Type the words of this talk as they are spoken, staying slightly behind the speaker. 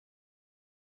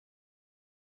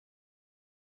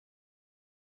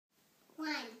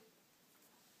One.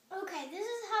 Okay, this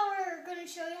is how we're going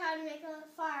to show you how to make a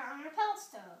fire on a pellet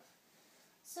stove.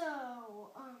 So,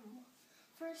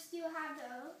 first you have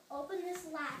to open this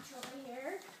latch over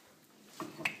here.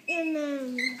 And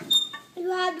then you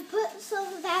have to put some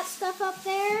of that stuff up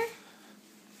there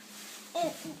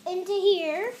into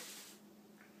here.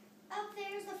 Up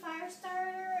there's the fire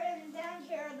starter, and down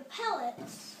here are the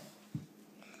pellets.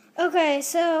 Okay,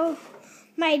 so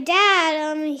my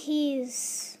dad,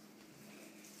 he's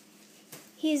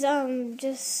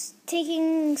just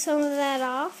taking some of that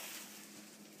off.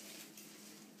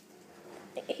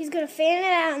 He's gonna fan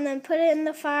it out and then put it in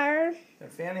the fire. And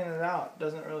fanning it out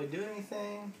doesn't really do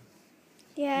anything.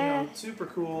 Yeah. You know, super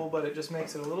cool, but it just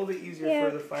makes it a little bit easier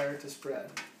for the fire to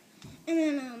spread. And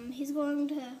then he's going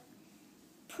to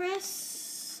press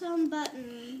some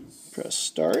buttons. Press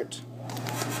start.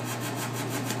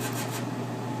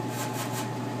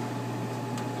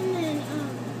 And then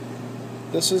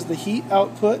this is the heat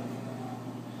output.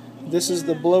 This is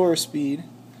the blower speed.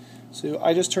 So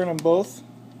I just turn them both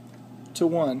to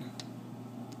 1.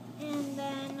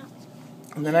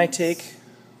 And then I take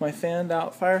my fanned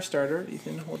out fire starter.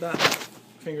 Ethan, hold that.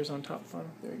 Fingers on top, bottom.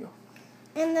 There you go.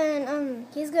 And then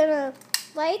he's gonna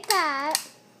light that.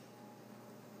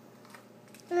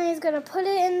 And then he's gonna put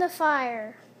it in the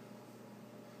fire.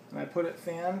 And I put it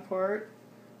fan part,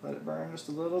 let it burn just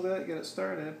a little bit, get it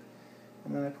started.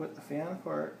 And then I put the fan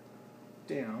part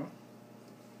down.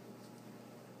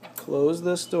 Close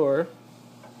this door.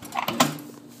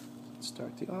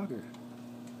 Start the auger.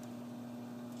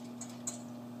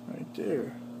 Right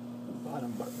there, the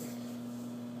bottom button.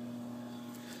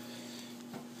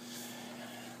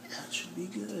 That should be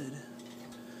good.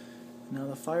 Now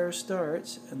the fire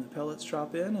starts and the pellets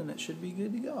drop in and it should be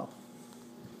good to go.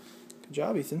 Good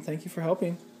job, Ethan. Thank you for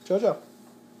helping. Jojo.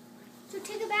 So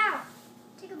take a bow.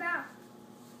 Take a bow.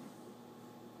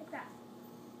 Like that.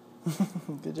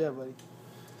 Good job, buddy.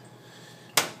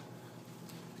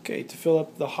 Okay, to fill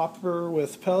up the hopper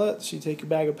with pellets, you take your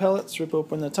bag of pellets, rip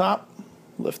open the top,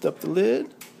 lift up the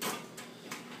lid,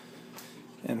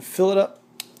 and fill it up.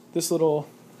 This little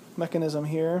mechanism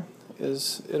here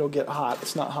it'll get hot.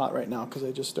 It's not hot right now because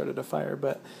I just started a fire,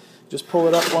 but just pull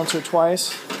it up once or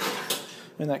twice,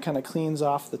 and that kind of cleans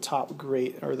off the top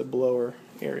grate or the blower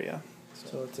area.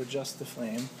 So let's adjust the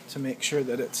flame to make sure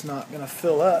that it's not going to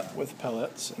fill up with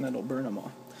pellets and it'll burn them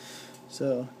all.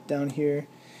 So down here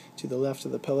to the left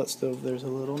of the pellet stove, there's a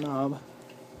little knob,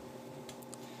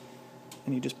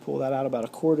 and you just pull that out about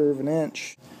 1/4 of an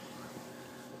inch.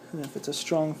 And if it's a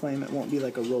strong flame, it won't be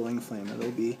like a rolling flame.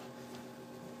 It'll be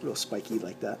real spiky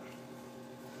like that.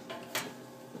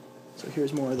 So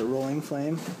here's more of the rolling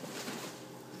flame,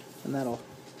 and that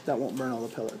won't burn all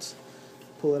the pellets.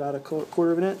 Pull it out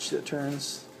 1/4 of an inch, it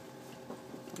turns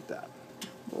like that.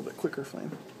 A little bit quicker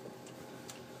flame.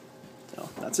 So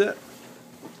that's it.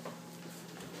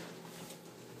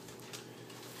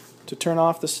 To turn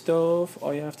off the stove,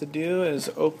 all you have to do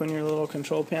is open your little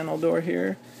control panel door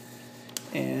here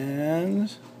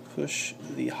and push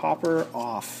the hopper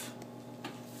off.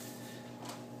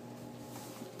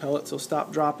 Pellets will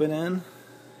stop dropping in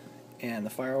and the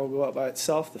fire will go out by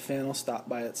itself, the fan will stop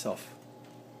by itself.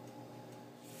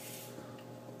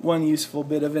 One useful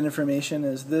bit of information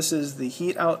is this is the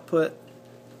heat output,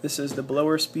 this is the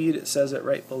blower speed, it says it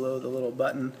right below the little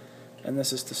button, and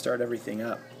this is to start everything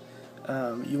up.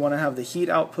 You want to have the heat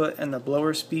output and the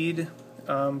blower speed,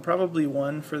 probably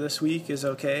 1 for this week is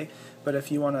okay, but if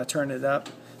you want to turn it up,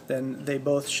 then they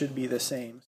both should be the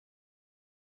same.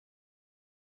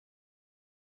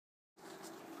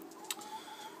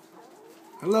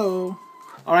 Hello.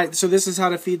 Alright, so this is how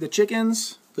to feed the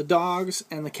chickens, the dogs,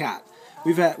 and the cat.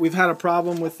 We've had a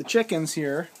problem with the chickens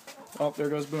here. Oh, there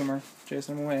goes Boomer,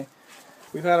 chasing them away.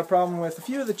 We've had a problem with a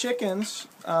few of the chickens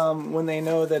when they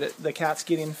know that the cat's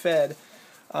getting fed.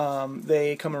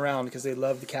 They come around because they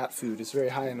love the cat food. It's very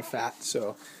high in fat.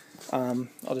 So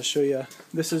I'll just show you.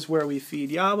 This is where we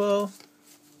feed Yabo.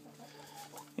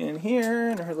 In here,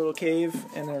 in her little cave,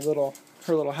 and her little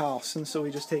house. And so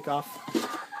we just take off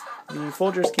the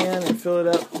Folgers can and fill it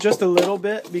up just a little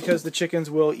bit because the chickens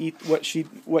will eat what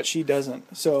she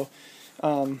doesn't. So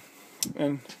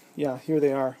and yeah, here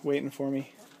they are waiting for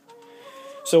me.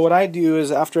 So what I do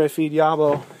is after I feed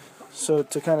Yabo, so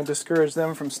to kind of discourage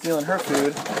them from stealing her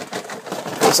food,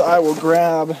 is I will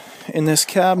grab in this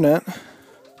cabinet,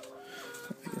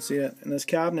 if you can see it, in this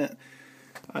cabinet,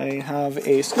 I have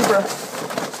a scooper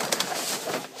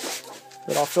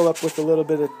that I'll fill up with a little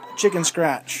bit of chicken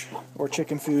scratch or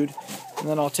chicken food, and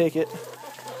then I'll take it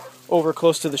over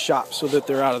close to the shop so that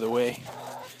they're out of the way.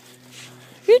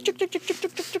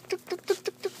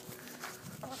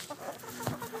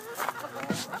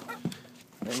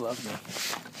 They love me.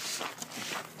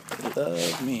 They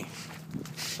love me.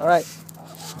 All right,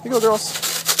 here you go, girls.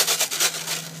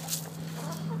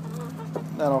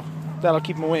 That'll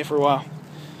keep them away for a while.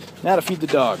 Now to feed the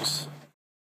dogs.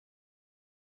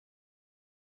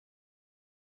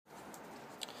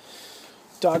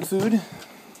 Dog food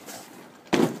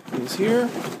is here.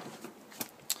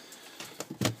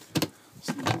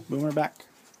 Boomer back.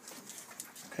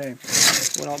 Okay,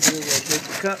 what I'll do is I'll take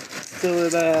the cup, fill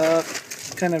it up,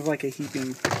 kind of like a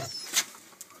heaping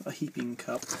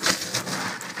cup.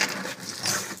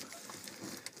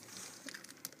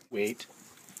 Wait.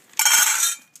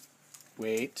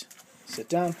 Sit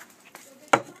down.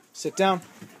 Sit down.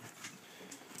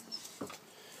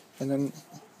 And then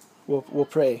we'll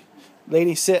pray.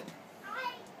 Lady, sit.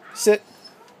 Sit.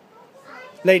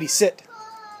 Lady, sit.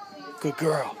 Good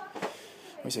girl.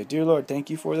 We say, Dear Lord, thank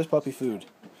you for this puppy food.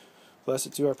 Bless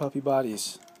it to our puppy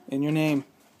bodies. In your name.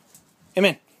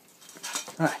 Amen.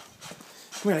 All right.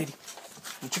 Come here, lady.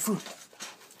 Eat your food.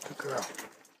 Good girl.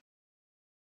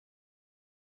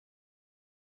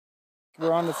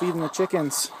 We're on to feeding the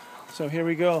chickens. So here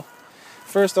we go.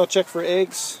 First, I'll check for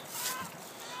eggs.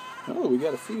 Oh, we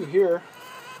got a few here.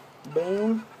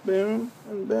 Boom, boom,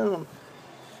 and boom.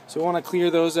 So we want to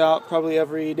clear those out probably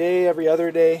every day, every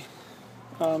other day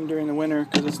during the winter,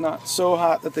 because it's not so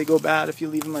hot that they go bad if you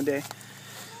leave them a day.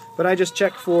 But I just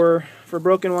check for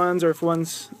broken ones, or if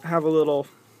ones have a little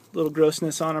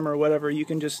grossness on them or whatever. You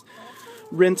can just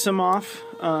rinse them off.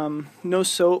 No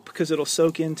soap, because it'll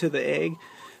soak into the egg.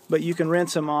 But you can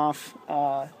rinse them off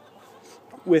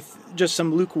with just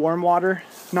some lukewarm water,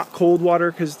 not cold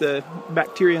water, because the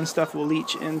bacteria and stuff will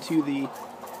leach into the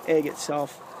egg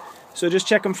itself. So just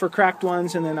check them for cracked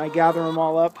ones, and then I gather them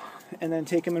all up and then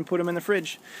take them and put them in the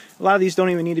fridge. A lot of these don't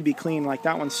even need to be clean. Like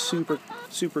that one's super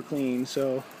clean,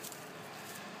 so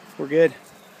we're good.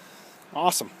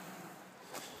 Awesome.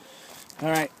 All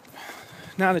right,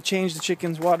 now to change the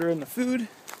chickens' water and the food.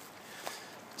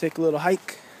 Take a little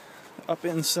hike up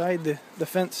inside the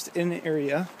fenced-in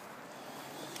area.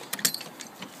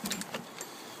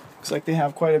 Looks like they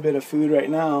have quite a bit of food right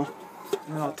now.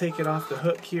 And I'll take it off the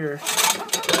hook here.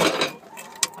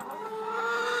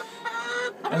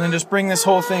 And then just bring this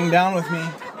whole thing down with me.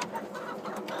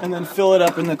 And then fill it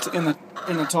up in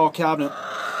the tall cabinet.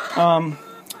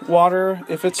 Water,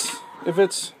 if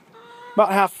it's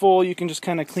about half full, you can just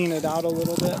kind of clean it out a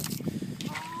little bit.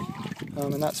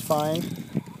 And that's fine.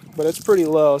 But it's pretty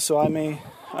low, so I may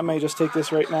just take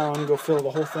this right now and go fill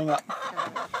the whole thing up.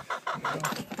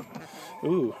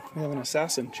 Ooh, we have an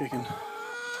assassin chicken.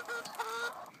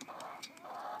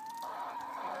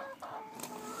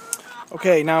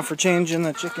 Okay, now for changing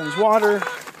the chicken's water.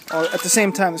 At the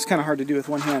same time, it's kind of hard to do with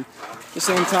one hand. At the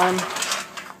same time,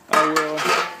 I will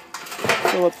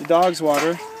fill up the dog's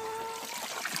water.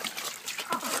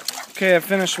 Okay, I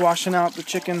finished washing out the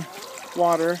chicken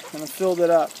water and I filled it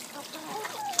up.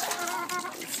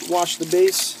 Wash the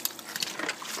base.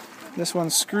 This one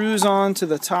screws on to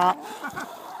the top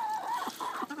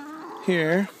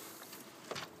here.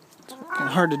 It's kind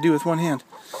of hard to do with one hand.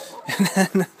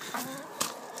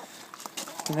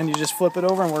 And then you just flip it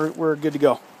over and we're good to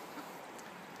go.